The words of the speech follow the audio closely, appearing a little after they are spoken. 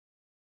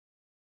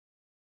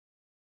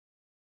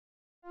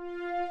We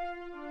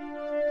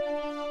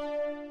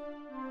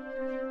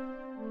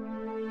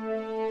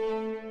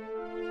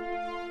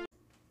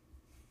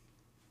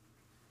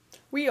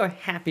are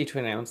happy to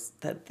announce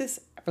that this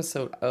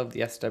episode of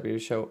the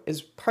SWW show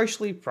is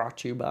partially brought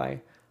to you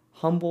by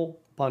Humble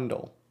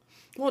Bundle.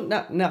 Well,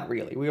 not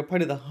really. We are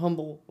part of the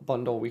Humble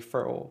Bundle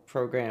referral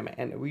program,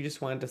 and we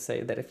just wanted to say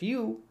that if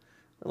you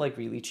like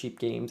really cheap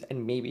games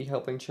and maybe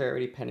helping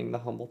charity pending the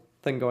Humble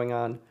thing going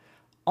on,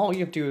 all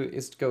you have to do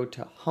is go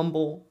to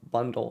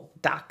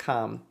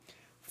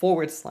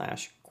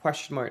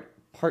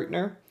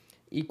humblebundle.com/partner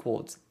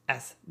equals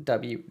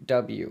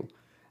SWW.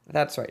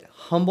 That's right,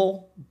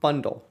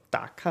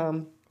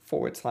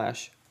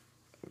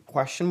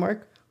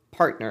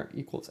 humblebundle.com/partner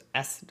equals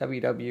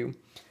SWW.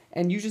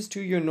 And you just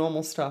do your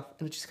normal stuff,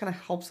 and it just kind of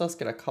helps us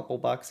get a couple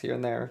bucks here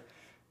and there.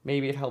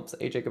 Maybe it helps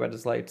AJ get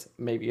his lights,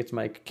 maybe it's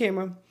Mike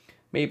camera,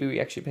 maybe we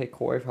actually pay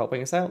Corey for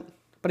helping us out.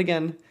 But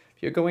again,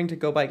 if you're going to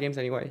go buy games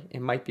anyway,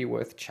 it might be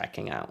worth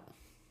checking out.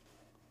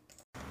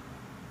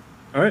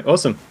 All right,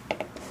 awesome.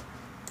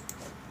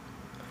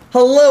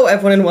 Hello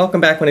everyone and welcome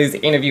back to one of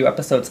these interview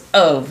episodes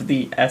of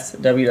the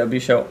SWW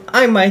show.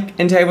 I'm Mike,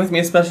 and today with me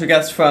a special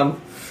guest from,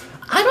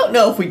 I don't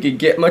know if we could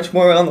get much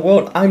more around the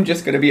world. I'm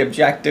just going to be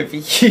objective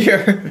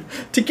here.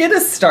 To get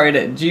us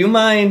started, do you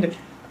mind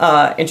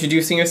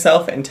introducing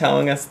yourself and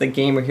telling us the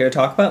game we're here to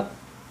talk about?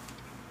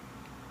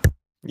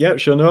 Yeah,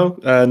 sure, no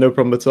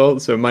problem at all.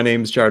 So my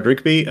name's Jared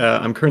Rigby.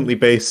 I'm currently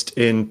based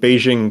in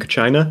Beijing,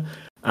 China,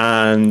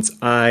 and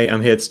I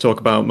am here to talk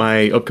about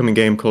my upcoming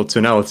game called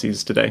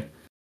Tonalities today.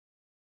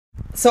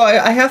 So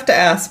I have to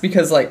ask,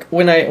 because like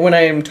when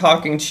I am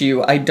talking to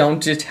you, I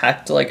don't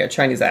detect like a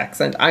Chinese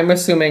accent. I'm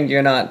assuming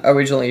you're not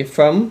originally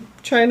from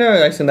China, or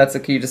I assume that's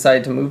the key you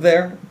decided to move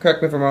there.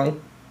 Correct me if I'm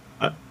wrong.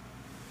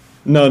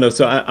 No.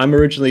 So I'm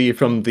originally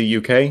from the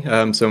UK.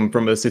 So I'm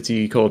from a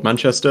city called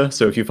Manchester.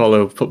 So if you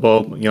follow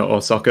football,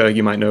 or soccer,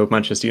 you might know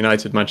Manchester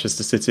United,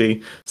 Manchester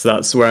City. So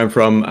that's where I'm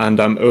from, and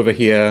I'm over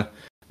here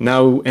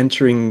now,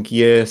 entering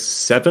year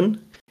 7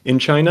 in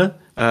China,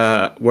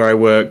 where I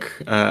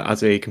work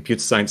as a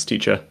computer science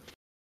teacher.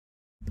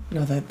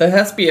 No, that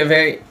has to be a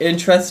very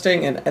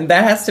interesting, and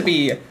that has to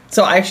be.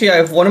 So actually, I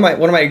have one of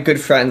my good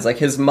friends. Like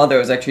his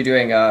mother is actually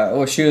doing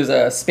she was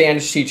a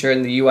Spanish teacher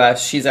in the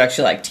U.S. She's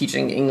actually like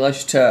teaching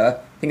English to,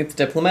 I think it's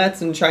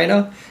diplomats in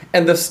China,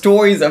 and the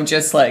stories of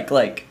just like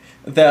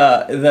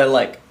the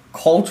like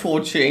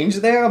cultural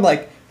change there. I'm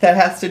like, that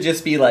has to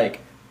just be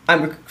like,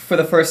 for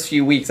the first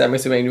few weeks, I'm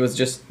assuming it was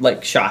just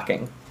like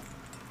shocking.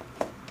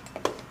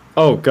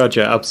 Oh god,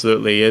 yeah,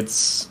 absolutely.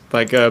 It's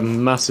like a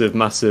massive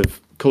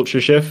culture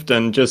shift,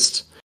 and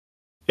just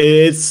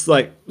it's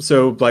like,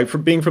 so like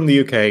from being from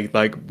the UK,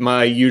 like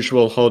my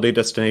usual holiday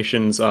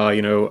destinations are,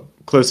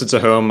 closer to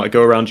home. I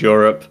go around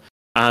Europe,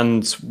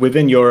 and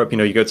within Europe,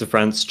 you go to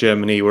France,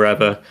 Germany,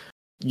 wherever,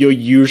 you're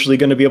usually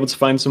going to be able to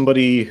find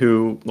somebody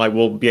who like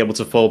will be able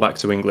to fall back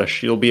to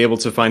English. You'll be able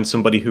to find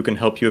somebody who can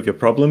help you with your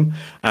problem.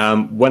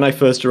 When I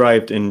first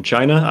arrived in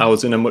China, I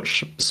was in a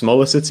much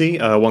smaller city,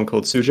 one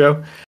called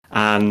Suzhou,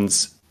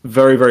 and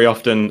very, very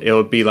often it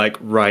would be like,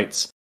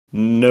 right,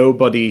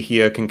 nobody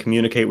here can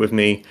communicate with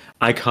me.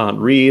 I can't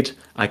read.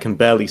 I can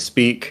barely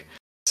speak.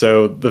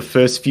 So the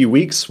first few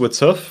weeks were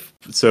tough.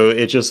 So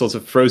it just sort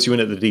of throws you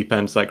in at the deep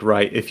end. It's like,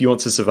 right, if you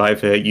want to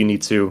survive here, you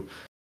need to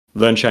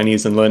learn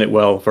Chinese and learn it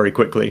well very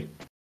quickly.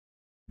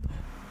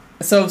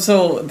 So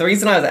the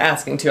reason I was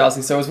asking too,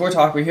 obviously, so as we're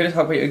here to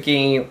talk about your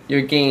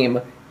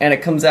game, and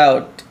it comes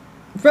out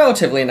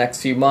relatively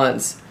next few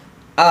months.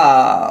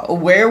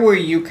 Where were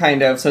you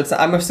kind of, so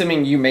I'm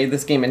assuming you made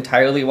this game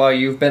entirely while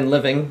you've been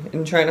living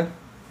in China?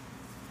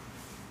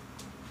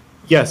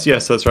 Yes,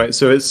 that's right.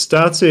 So it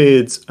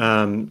started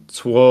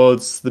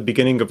towards the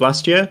beginning of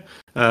last year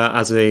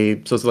as a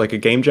sort of like a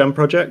game jam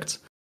project.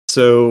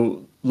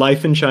 So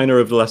life in China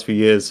over the last few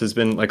years has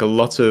been like a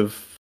lot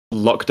of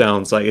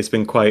lockdowns. Like it's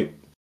been quite,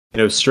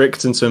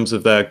 strict in terms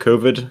of their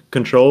COVID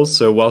controls.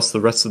 So whilst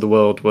the rest of the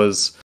world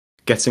was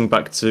getting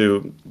back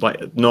to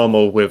like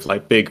normal with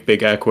like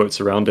big air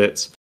quotes around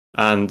it,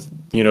 and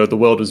the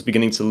world was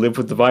beginning to live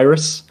with the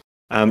virus,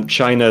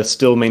 China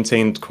still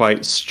maintained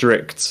quite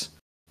strict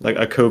like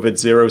a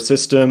COVID-0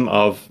 system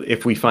of,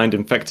 if we find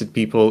infected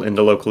people in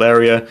the local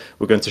area,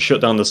 we're going to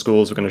shut down the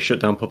schools, we're going to shut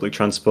down public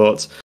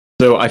transport.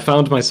 So I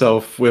found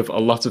myself with a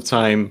lot of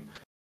time,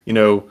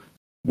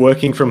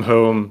 working from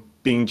home,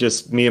 being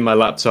just me and my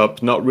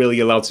laptop, not really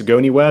allowed to go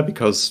anywhere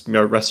because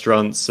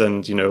restaurants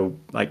and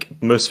like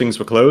most things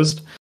were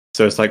closed.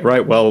 So it's like,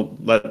 right, well,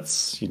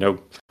 let's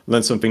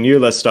learn something new,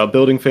 let's start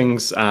building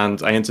things.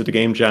 And I entered a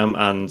game jam,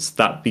 and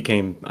that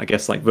became, I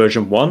guess, like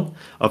version 1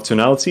 of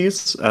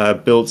Tonalities,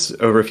 built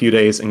over a few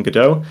days in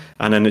Godot,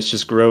 and then it's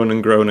just grown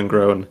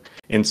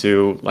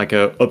into like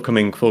a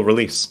upcoming full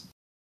release.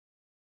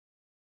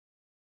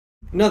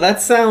 No,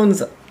 that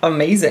sounds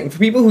amazing. For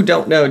people who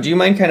don't know, do you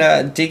mind kind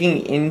of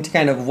digging into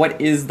kind of what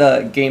is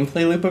the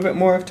gameplay loop a bit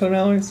more of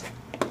Tonalities?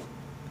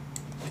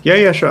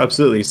 Yeah, sure,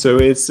 absolutely. So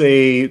it's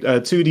a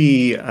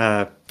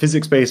 2D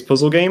physics-based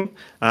puzzle game.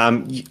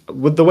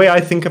 With the way I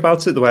think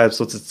about it, the way I've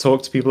sort of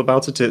talked to people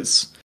about it,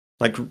 it's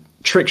like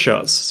trick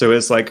shots. So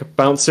it's like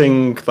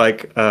bouncing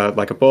like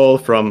a ball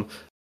from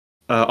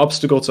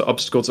obstacle to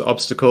obstacle to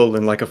obstacle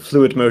in like a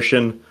fluid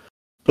motion,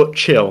 but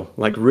chill,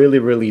 like really,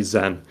 really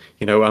zen.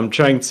 I'm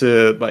trying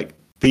to like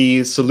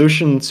the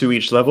solution to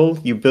each level,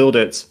 you build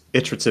it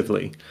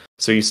iteratively.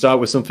 So you start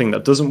with something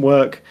that doesn't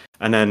work,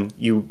 and then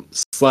you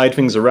slide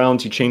things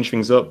around, you change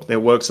things up, it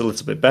works a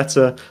little bit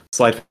better,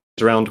 slide things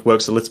around,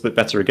 works a little bit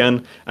better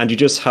again, and you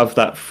just have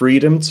that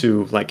freedom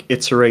to like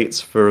iterate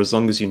for as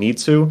long as you need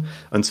to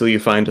until you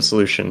find a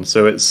solution.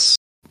 So it's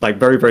like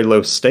very, very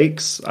low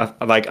stakes.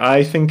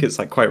 I think it's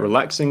like quite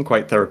relaxing,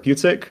 quite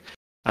therapeutic,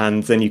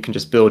 and then you can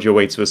just build your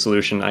way to a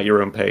solution at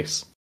your own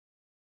pace.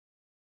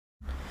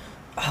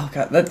 Oh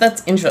god,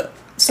 that's interesting.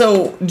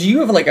 So, do you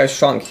have like a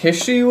strong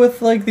history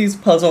with like these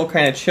puzzle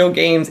kind of chill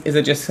games? Is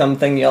it just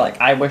something you're like,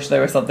 I wish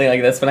there was something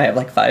like this when I have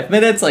like 5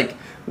 minutes? Like,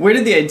 where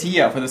did the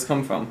idea for this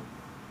come from?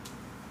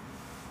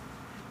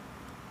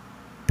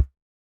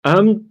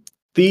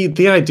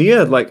 The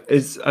idea like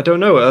is I don't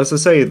know. As I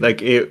say,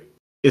 like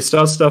it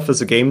started off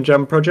as a game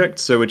jam project,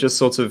 so it just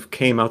sort of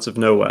came out of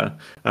nowhere.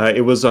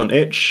 It was on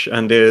itch,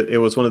 and it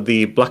was one of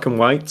the black and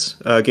white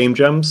game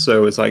jams,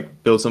 so it's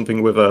like build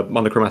something with a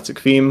monochromatic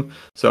theme.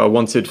 So I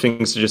wanted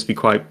things to just be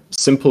quite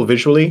simple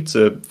visually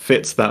to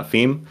fit that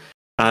theme.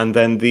 And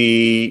then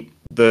the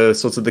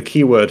sort of the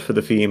keyword for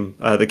the theme,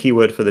 the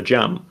keyword for the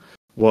jam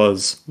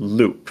was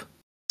loop.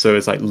 So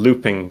it's like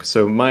looping.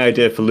 So my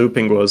idea for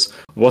looping was,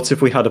 what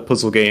if we had a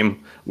puzzle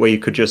game where you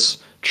could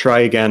just try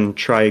again,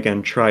 try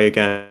again, try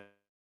again,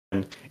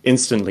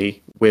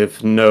 instantly,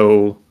 with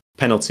no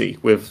penalty,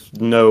 with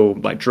no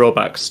like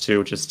drawbacks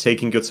to just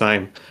taking your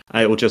time,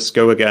 and it will just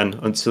go again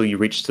until you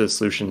reach the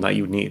solution that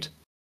you need.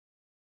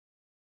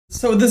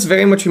 So this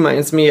very much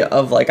reminds me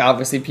of like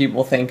obviously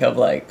people think of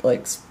like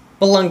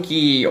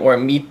Spelunky or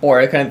Meat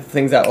Board, kind of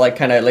things that like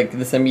kind of like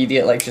this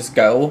immediate like just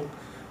go.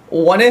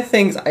 One of the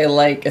things I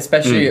like,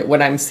 especially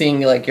when I'm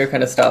seeing like your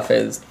kind of stuff,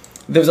 is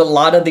there's a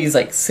lot of these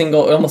like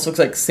single, it almost looks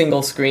like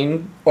single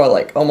screen, or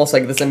like almost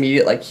like this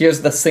immediate, like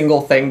here's the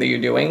single thing that you're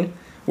doing,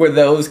 where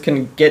those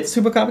can get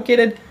super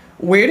complicated.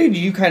 Where did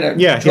you kind of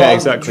yeah,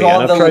 exactly.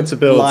 And I've tried to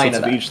build sort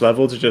of each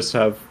level to just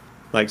have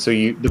like, so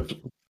yeah,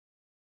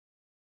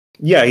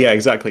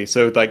 exactly.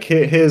 So like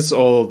here's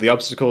all the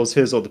obstacles,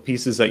 here's all the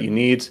pieces that you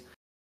need.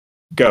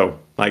 Go.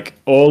 Like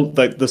all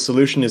like the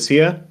solution is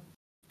here.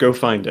 Go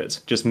find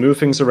it. Just move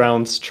things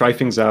around, try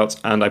things out,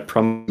 and I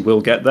promise we'll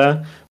get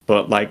there.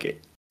 But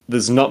like,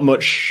 there's not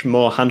much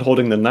more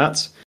hand-holding than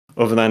that,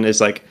 other than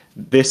it's like,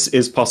 this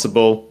is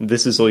possible,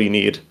 this is all you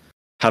need.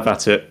 Have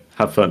at it,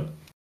 have fun.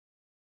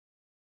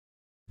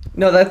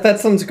 No, that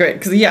sounds great.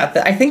 Because yeah,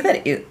 I think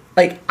that it,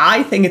 like,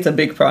 I think it's a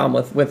big problem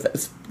with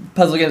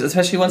puzzle games,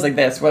 especially ones like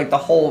this, where like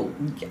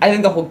I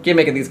think the whole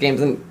gimmick of these games,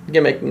 and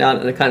gimmick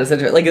not in a kind of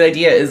sense, like the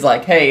idea is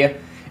like, hey,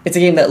 it's a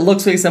game that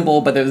looks really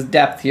simple, but there's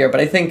depth here.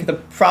 But I think the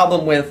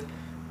problem with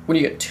when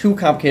you get too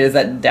complicated is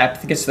that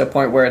depth gets to the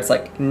point where it's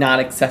like not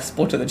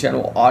accessible to the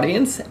general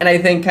audience. And I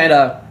think kind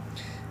of,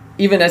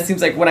 even it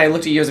seems like when I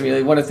looked at yours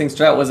immediately, one of the things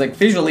stood out was like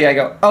visually I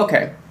go,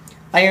 okay,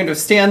 I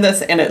understand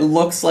this, and it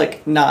looks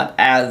like not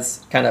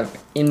as kind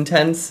of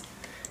intense.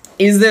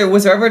 Was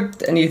there ever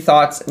any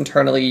thoughts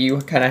internally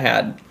you kind of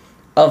had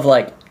of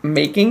like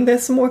making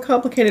this more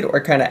complicated, or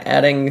kind of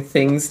adding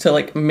things to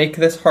like make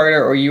this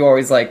harder? Or you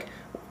always like,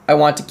 I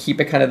want to keep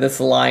it kind of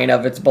this line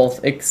of it's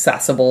both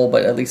accessible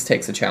but at least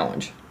takes a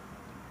challenge?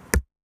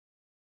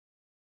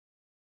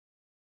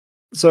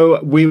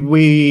 So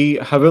we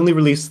have only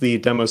released the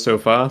demo so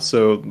far.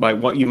 So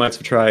like what you might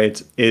have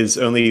tried is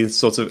only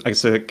sort of, I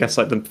guess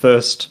like the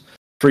first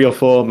 3 or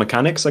 4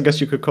 mechanics, I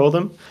guess you could call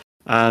them.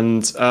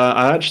 And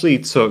I actually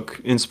took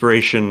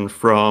inspiration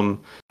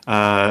from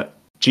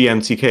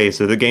GMTK,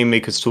 so the Game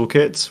Maker's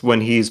Toolkit,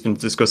 when he's been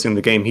discussing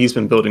the game he's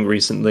been building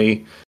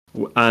recently.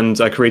 And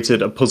I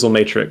created a puzzle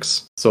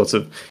matrix, sort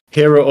of.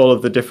 Here are all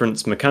of the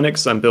different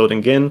mechanics I'm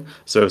building in.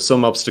 So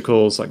some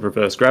obstacles like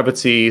reverse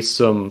gravity,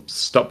 some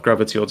stop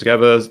gravity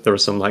altogether. There are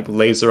some like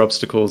laser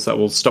obstacles that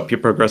will stop your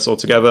progress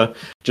altogether.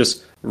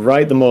 Just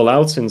write them all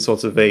out in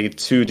sort of a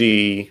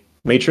 2D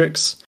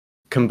matrix,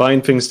 combine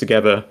things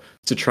together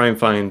to try and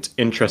find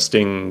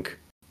interesting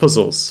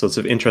puzzles, sorts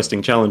of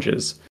interesting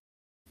challenges.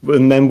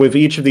 And then with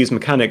each of these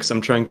mechanics,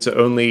 I'm trying to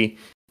only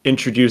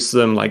introduce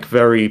them like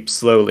very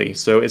slowly.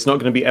 So it's not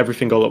going to be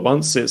everything all at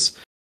once. It's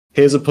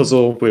here's a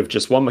puzzle with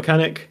just one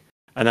mechanic,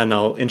 and then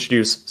I'll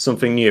introduce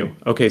something new.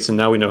 Okay, so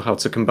now we know how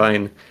to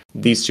combine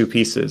these 2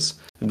 pieces.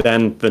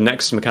 Then the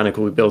next mechanic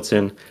will be built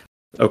in.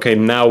 Okay,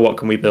 now what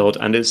can we build?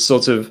 And it's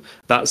sort of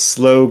that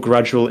slow,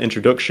 gradual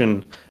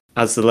introduction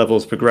as the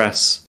levels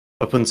progress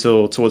up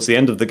until towards the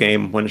end of the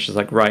game, when it's just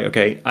like, right,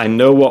 okay, I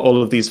know what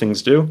all of these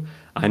things do.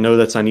 I know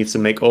that I need to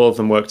make all of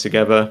them work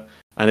together.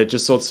 And it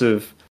just sort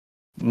of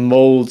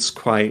molds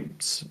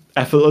quite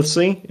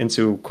effortlessly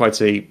into quite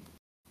a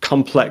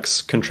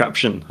complex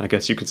contraption, I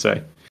guess you could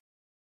say.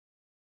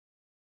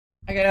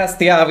 I gotta ask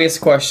the obvious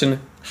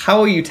question.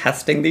 How are you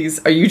testing these?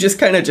 Are you just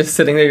kind of just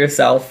sitting there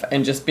yourself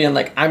and just being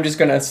like, I'm just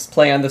gonna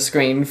play on the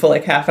screen for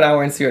like half an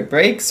hour and see what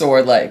breaks?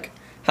 Or like,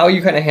 how are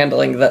you kind of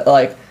handling that?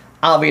 Like,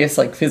 obvious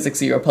like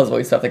physicsy or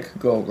puzzly stuff that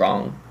could go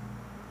wrong.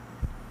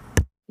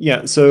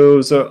 Yeah,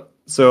 so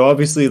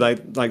obviously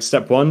like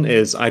step one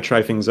is I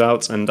try things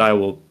out and I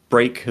will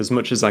break as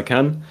much as I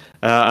can.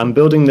 I'm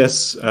building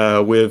this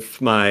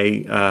with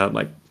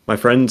my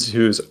friend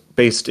who's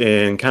based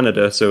in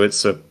Canada, so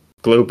it's a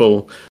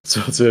global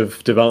sort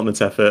of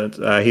development effort.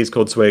 He's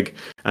called Swig,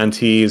 and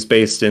he's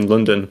based in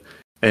London,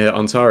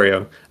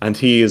 Ontario, and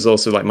he is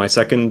also like my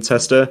second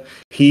tester.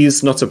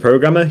 He's not a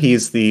programmer;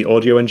 he's the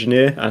audio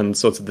engineer and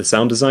sort of the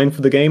sound design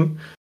for the game.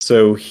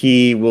 So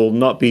he will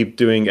not be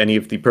doing any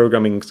of the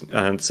programming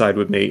side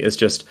with me. It's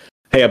just,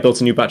 hey, I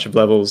built a new batch of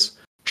levels,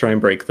 try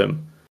and break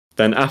them.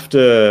 Then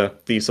after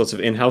the sort of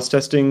in-house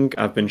testing,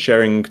 I've been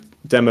sharing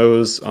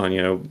demos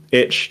on,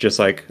 itch, just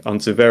like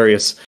onto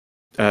various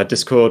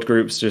Discord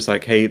groups, just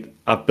like, hey,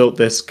 I've built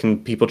this.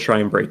 Can people try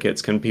and break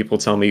it? Can people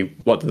tell me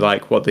what they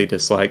like, what they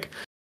dislike?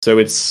 So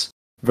it's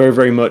very,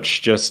 very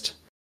much just,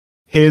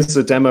 here's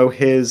a demo,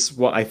 here's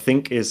what I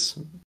think is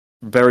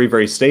very,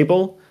 very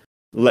stable.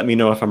 Let me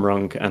know if I'm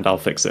wrong, and I'll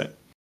fix it.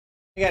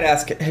 I gotta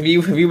ask, have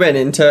you been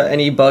into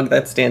any bug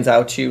that stands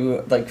out to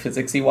you, like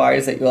physicsy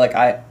wise, that you're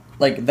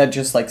like that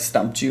just like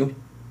stumped you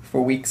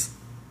for weeks?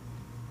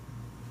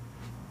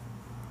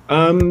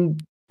 The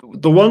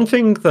one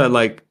thing that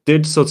like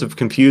did sort of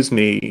confuse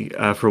me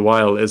for a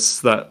while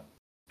is that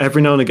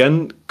every now and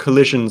again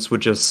collisions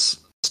would just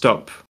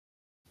stop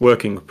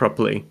working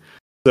properly.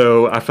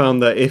 So I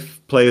found that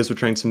if players were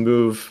trying to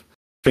move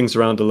things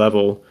around a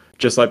level,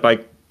 just like by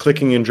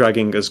clicking and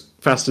dragging as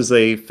fast as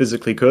they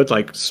physically could,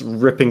 like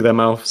ripping their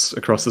mouse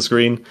across the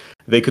screen,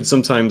 they could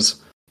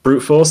sometimes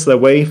brute force their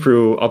way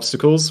through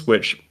obstacles,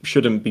 which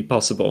shouldn't be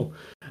possible.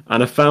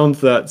 And I found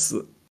that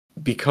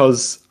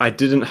because I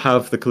didn't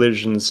have the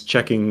collisions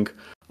checking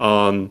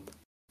on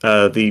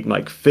the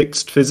like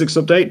fixed physics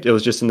update, it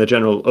was just in the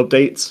general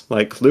update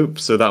like loop.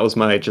 So that was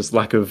my just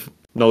lack of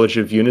knowledge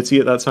of Unity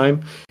at that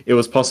time. It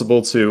was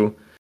possible to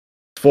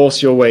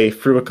force your way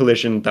through a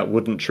collision that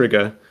wouldn't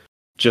trigger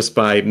just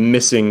by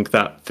missing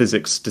that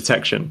physics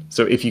detection.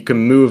 So if you can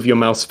move your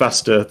mouse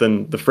faster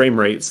than the frame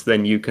rates,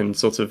 then you can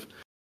sort of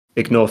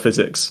ignore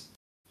physics,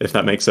 if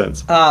that makes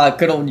sense.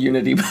 Good old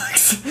Unity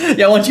bugs.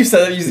 Yeah, once you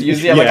said that you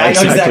use I'm like, I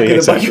know exactly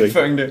the bug you're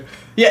referring to.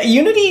 Yeah,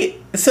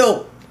 Unity,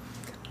 so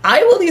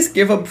I will at least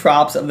give them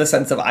props of the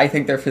sense of I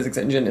think their physics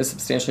engine is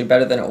substantially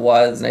better than it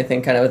was, and I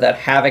think kind of with that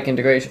Havoc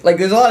integration, like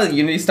there's a lot of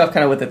Unity stuff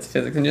kind of with its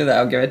physics engine that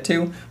I'll give it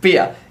to. But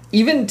yeah,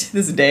 even to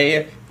this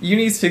day,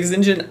 Unity's physics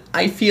engine,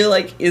 I feel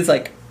like, is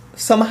like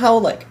somehow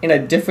like in a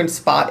different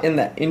spot in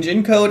that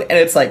engine code, and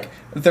it's like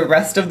the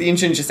rest of the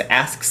engine just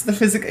asks the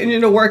physics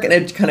engine to work, and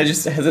it kind of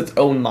just has its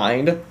own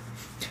mind.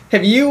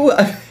 Have you?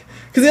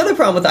 Because the other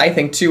problem with I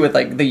think too with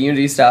like the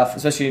Unity stuff,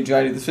 especially in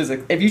trying to do this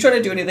physics, if you try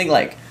to do anything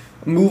like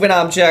move an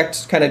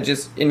object kind of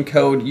just in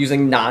code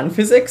using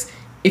non-physics,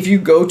 if you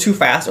go too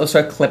fast, it'll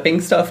start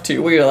clipping stuff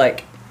too, where you're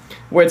like,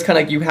 where it's kind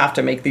of like you have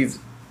to make these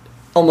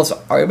almost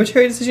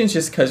arbitrary decisions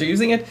just because you're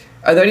using it.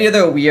 Are there any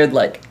other weird,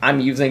 like,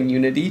 I'm using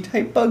Unity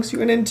type bugs you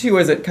went into, or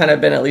has it kind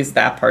of been at least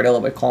that part a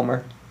little bit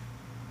calmer?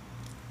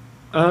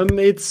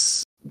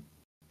 It's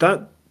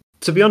that,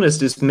 to be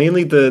honest, it's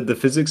mainly the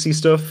physicsy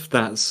stuff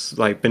that's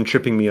like been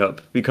tripping me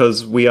up,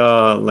 because we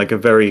are like a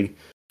very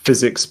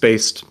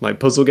physics-based like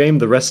puzzle game.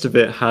 The rest of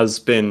it has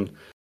been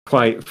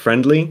quite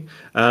friendly.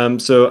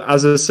 So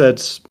as I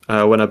said,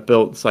 when I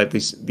built like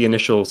the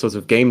initial sort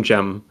of game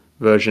jam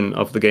version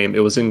of the game, it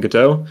was in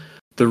Godot.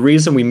 The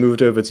reason we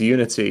moved over to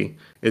Unity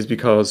is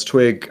because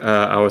Twig,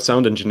 our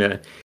sound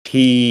engineer,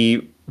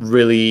 he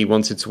really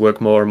wanted to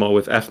work more and more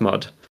with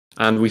Fmod.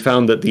 And we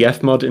found that the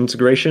Fmod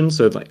integration,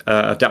 so like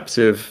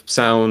adaptive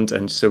sound,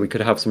 and so we could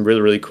have some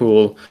really, really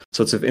cool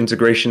sorts of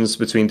integrations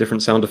between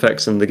different sound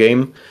effects in the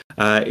game.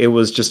 It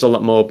was just a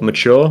lot more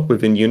mature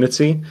within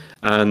Unity.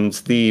 And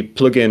the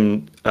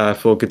plugin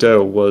for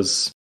Godot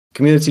was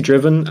community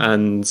driven,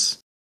 and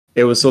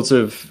it was sort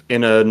of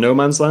in a no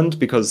man's land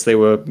because they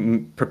were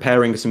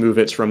preparing to move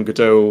it from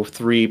Godot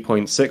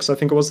 3.6, I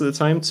think it was at the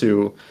time,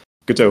 to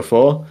Godot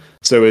 4.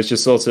 So it's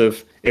just sort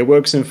of, it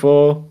works in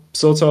 4,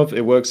 sort of,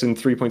 it works in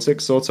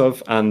 3.6, sort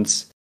of,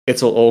 and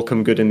it'll all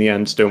come good in the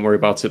end, don't worry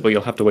about it, but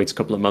you'll have to wait a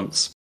couple of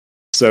months.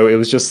 So it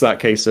was just that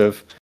case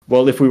of,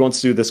 well, if we want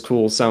to do this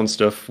cool sound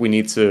stuff, we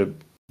need to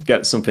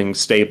get something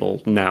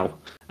stable now.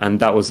 And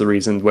that was the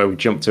reason where we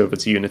jumped over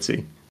to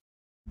Unity.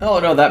 Oh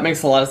no, that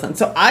makes a lot of sense.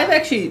 So I've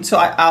actually,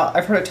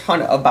 I've heard a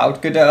ton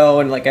about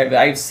Godot, and like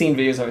I've seen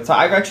videos of it. So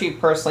I've actually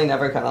personally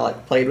never kind of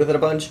like played with it a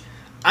bunch.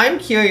 I'm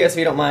curious, if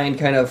you don't mind,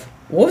 kind of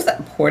what was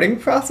that porting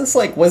process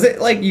like? Was it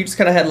like you just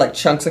kind of had like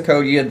chunks of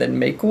code you had then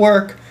make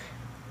work?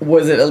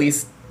 Was it at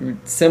least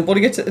simple to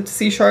get to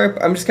C#?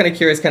 I'm just kind of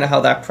curious, kind of how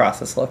that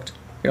process looked.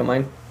 If you don't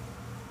mind.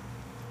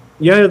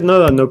 Yeah,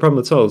 no problem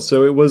at all.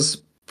 So it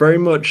was very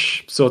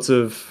much sort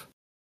of.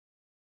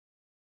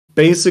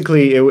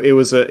 Basically, it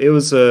was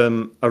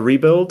a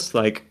rebuild,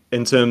 like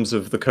in terms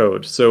of the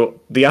code. So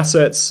the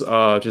assets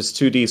are just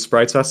 2D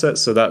sprite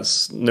assets, so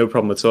that's no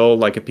problem at all.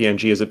 Like a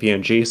PNG is a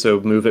PNG, so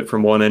move it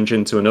from one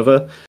engine to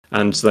another,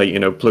 and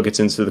like plug it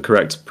into the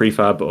correct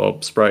prefab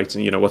or sprite,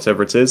 and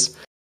whatever it is.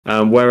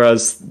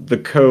 Whereas the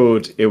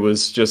code, it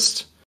was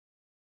just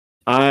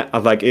I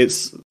like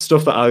it's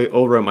stuff that I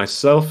all wrote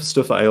myself,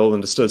 stuff that I all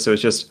understood. So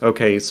it's just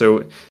okay.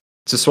 So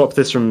to swap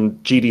this from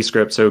GD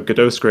script, so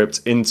Godot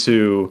script,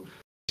 into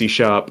C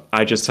sharp,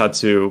 I just had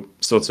to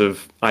sort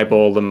of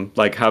eyeball them,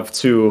 like have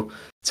two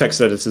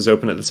text editors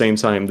open at the same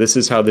time. This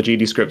is how the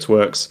GD script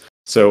works.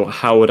 So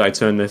how would I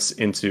turn this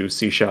into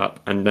C sharp,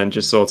 and then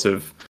just sort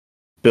of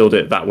build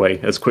it that way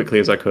as quickly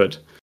as I could.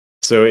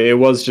 So it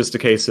was just a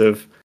case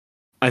of,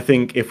 I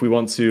think if we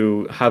want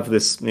to have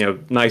this,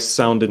 nice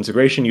sound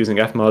integration using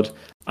Fmod,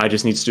 I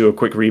just need to do a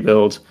quick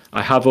rebuild.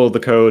 I have all the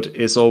code,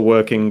 it's all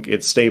working,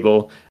 it's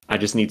stable. I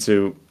just need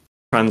to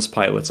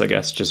transpile it, I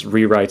guess, just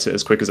rewrite it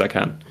as quick as I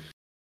can.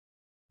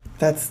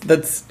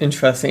 That's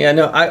interesting. Yeah,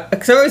 no,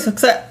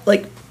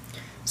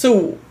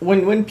 so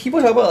when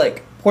people talk about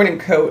like porting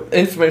code,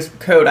 information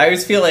code, I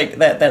always feel like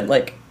that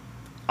like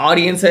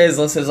audiences,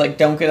 listeners like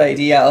don't get an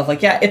idea of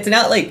like, yeah, it's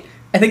not like,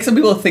 I think some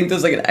people think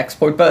there's like an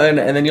export button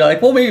and then you're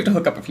like, well, maybe you have to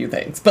hook up a few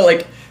things. But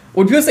like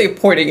when people say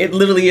porting, it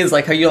literally is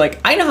like how you're like,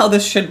 I know how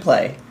this should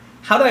play.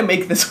 How do I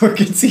make this work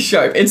in C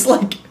sharp? It's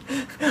like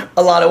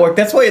a lot of work.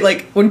 That's why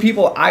like when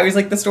people, I always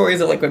like the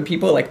stories of like when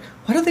people are like,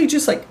 why don't they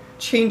just like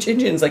change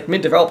engines like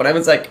mid-development? I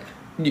was like,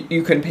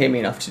 you couldn't pay me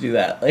enough to do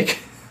that. Like,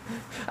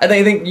 I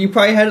think you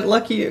probably had it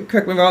lucky,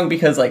 correct me if I'm wrong,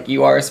 because like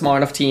you are a small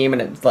enough team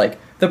and it's like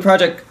the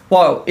project,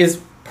 well,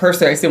 is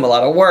personally, I assume, a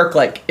lot of work.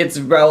 Like it's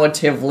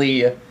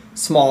relatively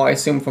small, I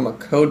assume, from a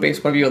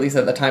code-based point of view, at least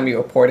at the time you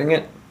were porting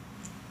it.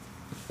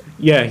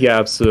 Yeah,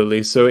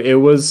 absolutely. So it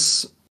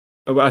was,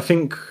 I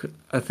think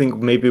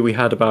maybe we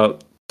had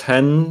about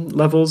 10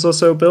 levels or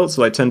so built,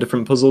 so like 10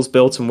 different puzzles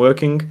built and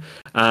working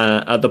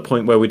at the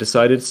point where we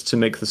decided to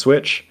make the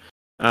switch.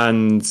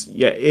 And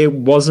yeah, it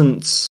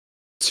wasn't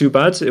too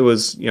bad. It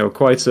was,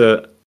 quite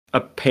a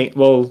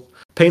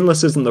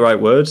painless isn't the right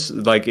word.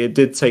 Like it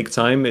did take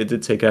time, it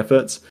did take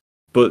effort,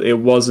 but it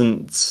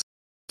wasn't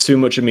too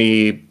much of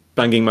me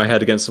banging my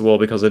head against the wall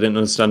because I didn't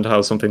understand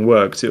how something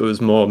worked. It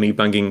was more me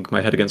banging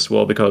my head against the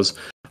wall because,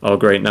 oh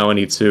great, now I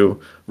need to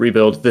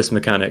rebuild this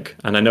mechanic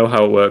and I know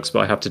how it works, but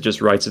I have to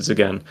just write it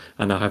again.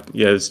 And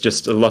it's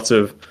just a lot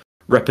of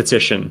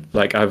repetition.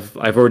 Like I've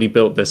already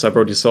built this, I've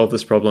already solved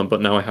this problem,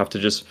 but now I have to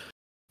just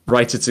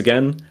write it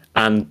again.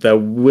 And there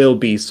will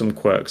be some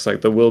quirks,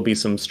 like there will be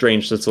some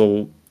strange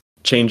little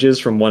changes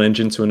from one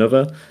engine to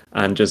another,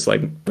 and just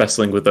like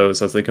wrestling with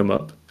those as they come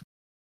up.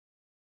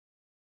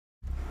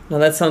 No,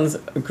 that sounds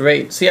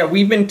great. So yeah,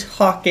 we've been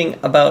talking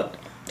about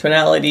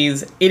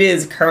Tonalities. It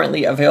is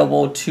currently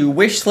available to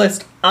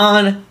wishlist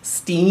on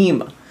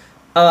Steam.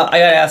 I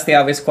gotta ask the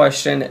obvious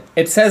question.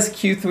 It says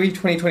Q3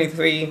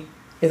 2023.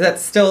 Is that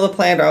still the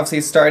plan? Or obviously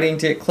starting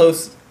to get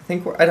close.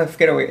 I don't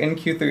forget, we're in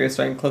Q3 or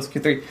starting close to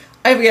Q3.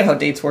 I forget how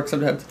dates work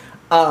sometimes.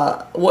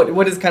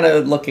 What is kind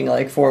of looking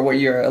like for what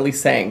you're at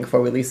least saying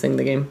for releasing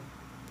the game?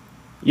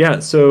 Yeah,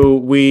 so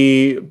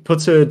we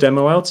put a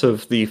demo out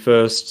of the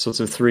first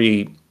sort of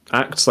 3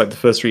 acts, like the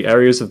first 3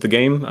 areas of the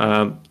game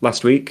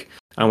last week,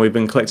 and we've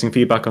been collecting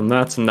feedback on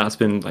that, and that's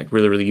been like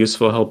really, really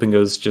useful, helping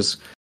us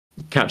just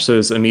catch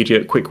those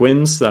immediate quick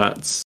wins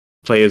that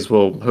players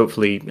will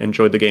hopefully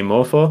enjoy the game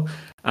more for.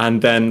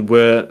 And then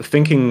we're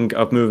thinking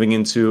of moving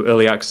into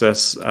early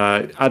access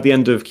at the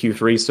end of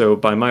Q3, so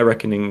by my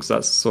reckonings,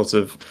 that's sort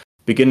of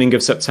beginning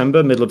of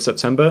September, middle of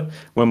September,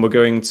 when we're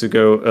going to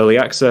go early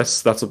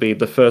access. That'll be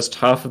the first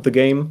half of the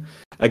game.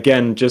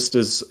 Again, just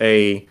as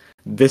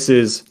this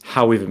is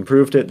how we've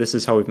improved it, this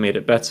is how we've made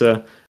it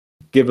better.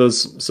 Give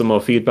us some more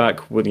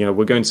feedback.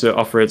 We're going to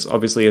offer it,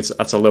 obviously it's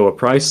at a lower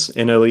price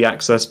in early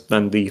access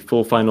than the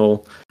full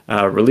final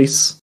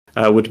release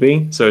would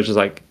be. So it's just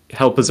like,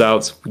 help us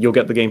out. You'll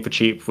get the game for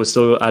cheap. We're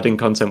still adding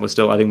content. We're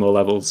still adding more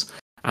levels.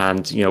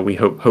 And, we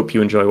hope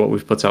you enjoy what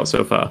we've put out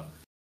so far.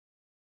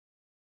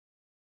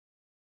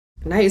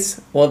 Nice.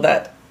 Well,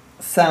 that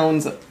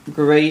sounds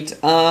great.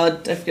 I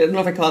don't know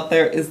if I caught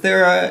there. Is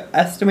there a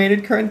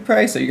estimated current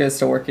price? Are you guys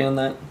still working on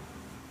that?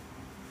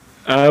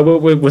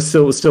 We're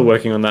still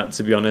working on that,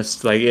 to be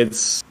honest. Like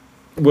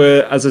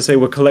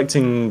we're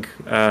collecting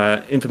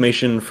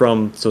information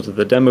from sort of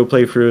the demo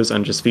playthroughs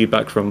and just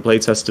feedback from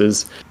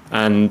playtesters,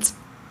 and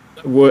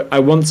I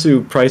want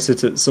to price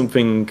it at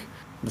something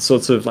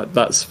sort of like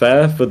that's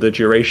fair for the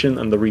duration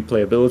and the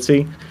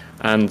replayability.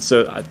 And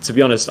so, to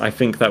be honest, I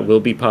think that will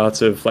be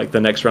part of like the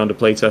next round of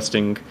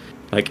playtesting.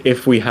 Like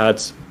if we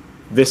had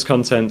this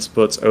content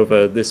but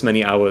over this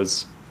many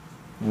hours,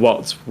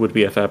 what would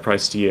be a fair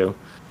price to you?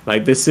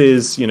 Like this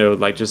is,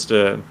 like just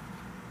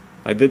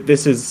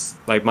this is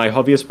like my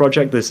hobbyist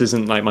project. This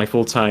isn't like my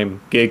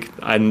full-time gig.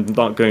 I'm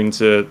not going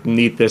to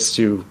need this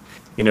to,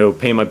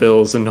 pay my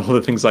bills and all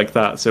the things like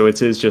that. So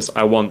it is just,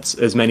 I want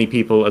as many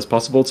people as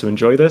possible to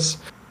enjoy this,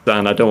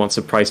 and I don't want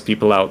to price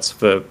people out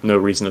for no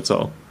reason at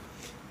all.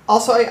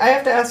 Also, I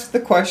have to ask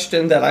the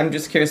question that I'm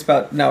just curious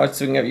about now,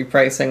 assuming of you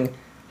pricing.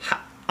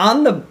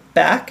 On the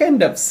back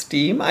end of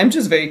Steam, I'm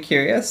just very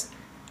curious.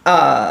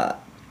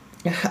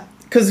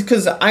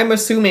 Because I'm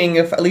assuming,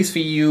 if at least for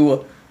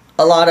you,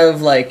 a lot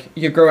of like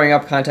your growing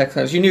up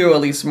context, you knew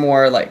at least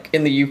more like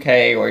in the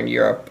UK or in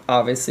Europe,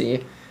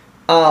 obviously.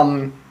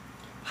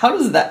 How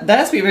does that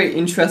has to be a very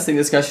interesting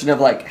discussion of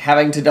like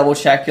having to double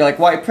check. You're like,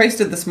 well, I priced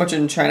it this much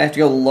in China. I have to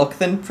go look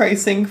then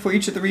pricing for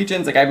each of the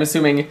regions. Like, I'm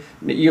assuming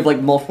you have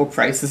like multiple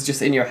prices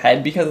just in your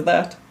head because of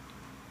that.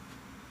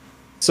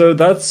 So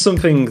that's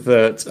something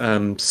that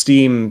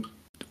Steam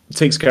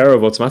takes care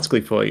of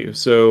automatically for you.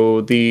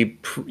 So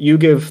you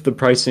give the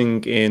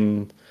pricing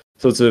in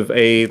sort of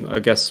I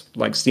guess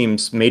like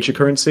Steam's major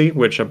currency,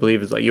 which I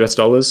believe is like US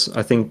dollars.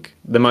 I think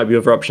there might be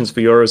other options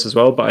for euros as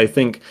well, but I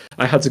think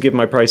I had to give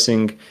my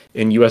pricing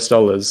in US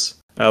dollars,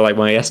 like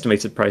my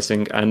estimated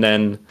pricing, and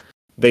then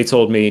they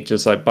told me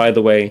just like, by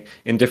the way,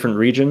 in different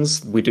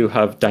regions we do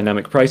have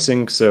dynamic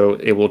pricing, so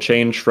it will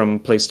change from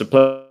place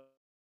to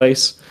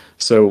place.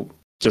 So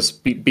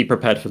just be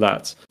prepared for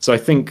that. So I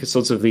think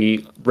sort of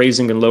the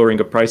raising and lowering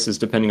of prices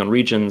depending on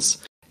regions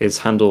is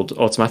handled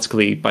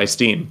automatically by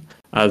Steam,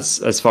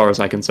 as far as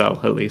I can tell,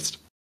 at least.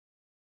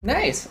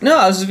 Nice. No,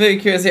 I was just very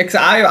curious. Yeah, because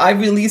I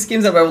released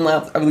games that I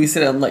released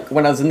it on like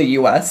when I was in the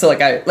U.S. So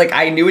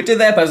I knew it did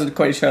that, but I wasn't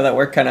quite sure that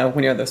worked kind of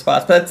when you're in other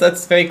spots. But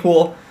that's very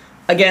cool.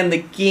 Again,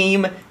 the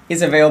game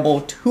is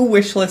available to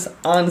wishlist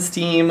on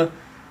Steam.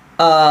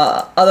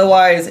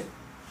 Otherwise,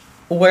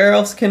 where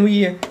else can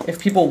we, if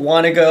people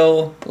want to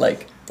go,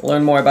 like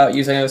learn more about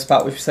using a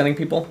spot we're sending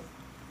people?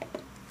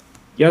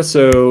 Yeah,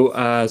 so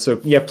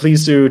yeah,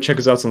 please do check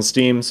us out on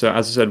Steam. So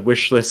as I said,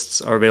 wish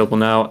lists are available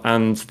now,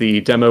 and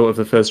the demo of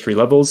the first 3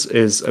 levels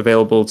is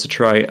available to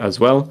try as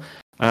well.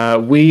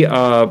 We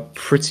are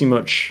pretty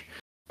much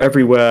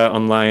everywhere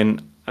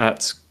online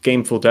at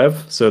Gameful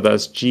Dev. So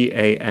that's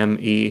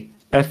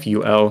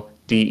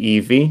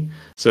GAMEFULDEV.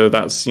 So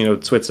that's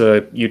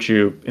Twitter,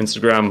 YouTube,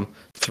 Instagram,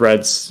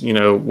 Threads.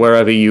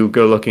 Wherever you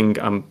go looking,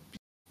 I'm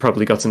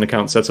probably got an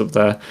account set up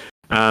there.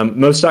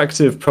 Most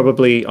active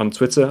probably on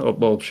Twitter, or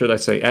well, should I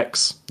say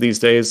X these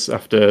days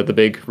after the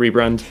big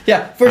rebrand.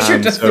 Yeah, for sure,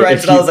 just so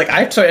Threads. And I was like,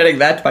 I tried adding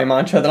that to my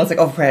mantra. Then I was like,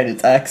 oh, right,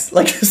 it's X.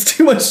 Like, there's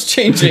too much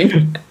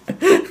changing.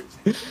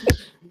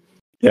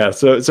 Yeah,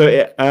 so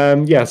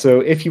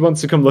if you want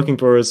to come looking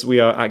for us, we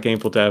are at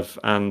Gameful Dev,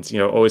 and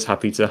always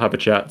happy to have a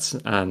chat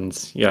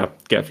and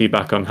get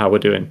feedback on how we're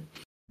doing.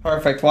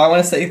 Perfect. Well, I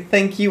want to say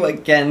thank you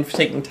again for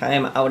taking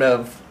time out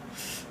of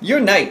your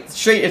night.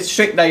 It's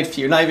straight night for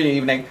you, not even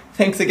evening.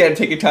 Thanks again for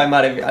taking time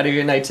out of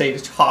your night today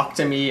to talk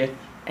to me,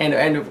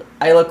 and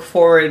I look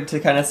forward to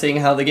kind of seeing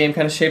how the game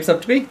kind of shapes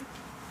up to be.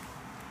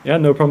 Yeah,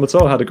 no problem at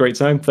all. Had a great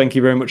time. Thank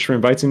you very much for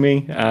inviting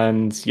me,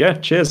 and yeah,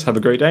 cheers. Have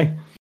a great day.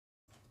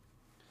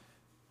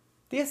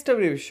 The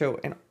SWW show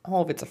and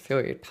all of its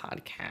affiliate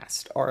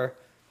podcasts are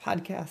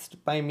podcast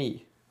by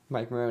me,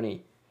 Mike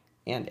Maroney,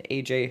 and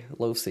AJ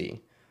Losi,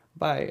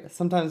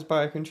 sometimes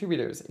by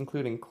contributors,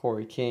 including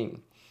Corey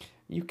King.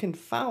 You can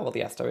follow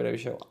the SWW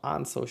Show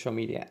on social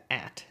media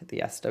at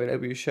the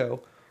SWW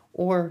Show,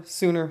 or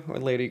sooner or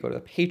later you go to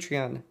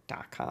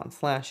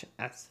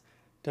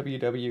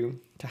patreon.com/SWW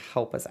to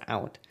help us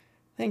out.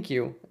 Thank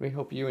you. We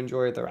hope you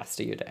enjoy the rest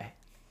of your day.